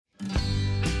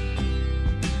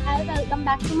all, welcome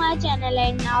back to my channel,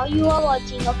 and now you are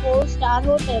watching a 4-star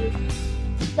hotel.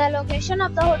 The location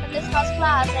of the hotel is first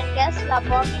class and guests love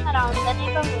walking around the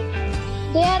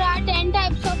neighborhood. There are 10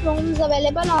 types of rooms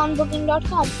available on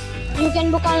booking.com. You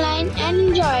can book online and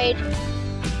enjoy it.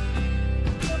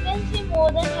 You can see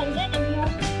more than 100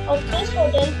 reviews of this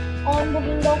hotel on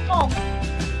booking.com.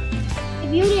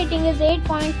 Review rating is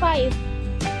 8.5,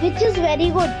 which is very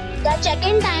good. The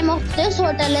check-in time of this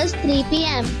hotel is 3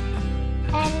 p.m.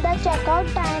 and the check-out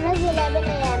time is 11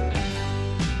 a.m.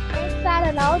 Pets are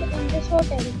allowed in this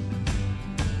hotel.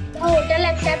 The hotel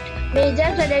accepts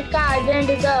major credit cards and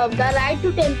reserves the right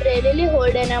to temporarily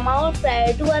hold an amount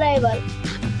prior to arrival.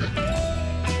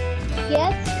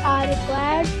 Guests are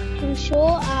required to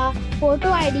show a photo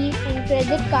ID and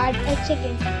credit card at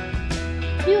check-in.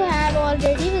 If you have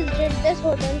already visited this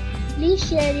hotel, please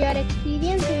share your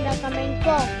experience in the comment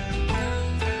box.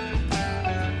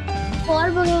 For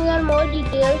booking or more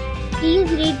details, please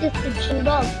read description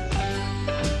box.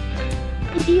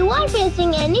 If you are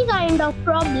facing any kind of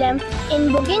problem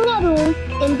in booking a room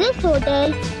in this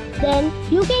hotel, then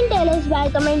you can tell us by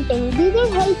commenting. We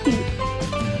will help you.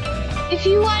 If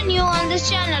you are new on this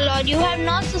channel or you have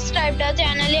not subscribed our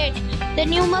channel yet,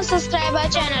 then you must subscribe our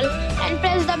channel and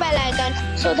press the bell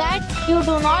icon so that you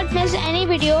do not miss any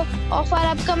video of our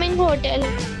upcoming hotel.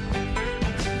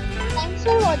 Thanks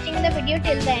for watching the video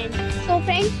till the end. So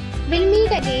friends, we'll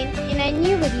meet again in a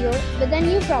new video with a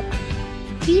new property.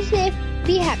 Be safe,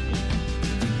 be happy.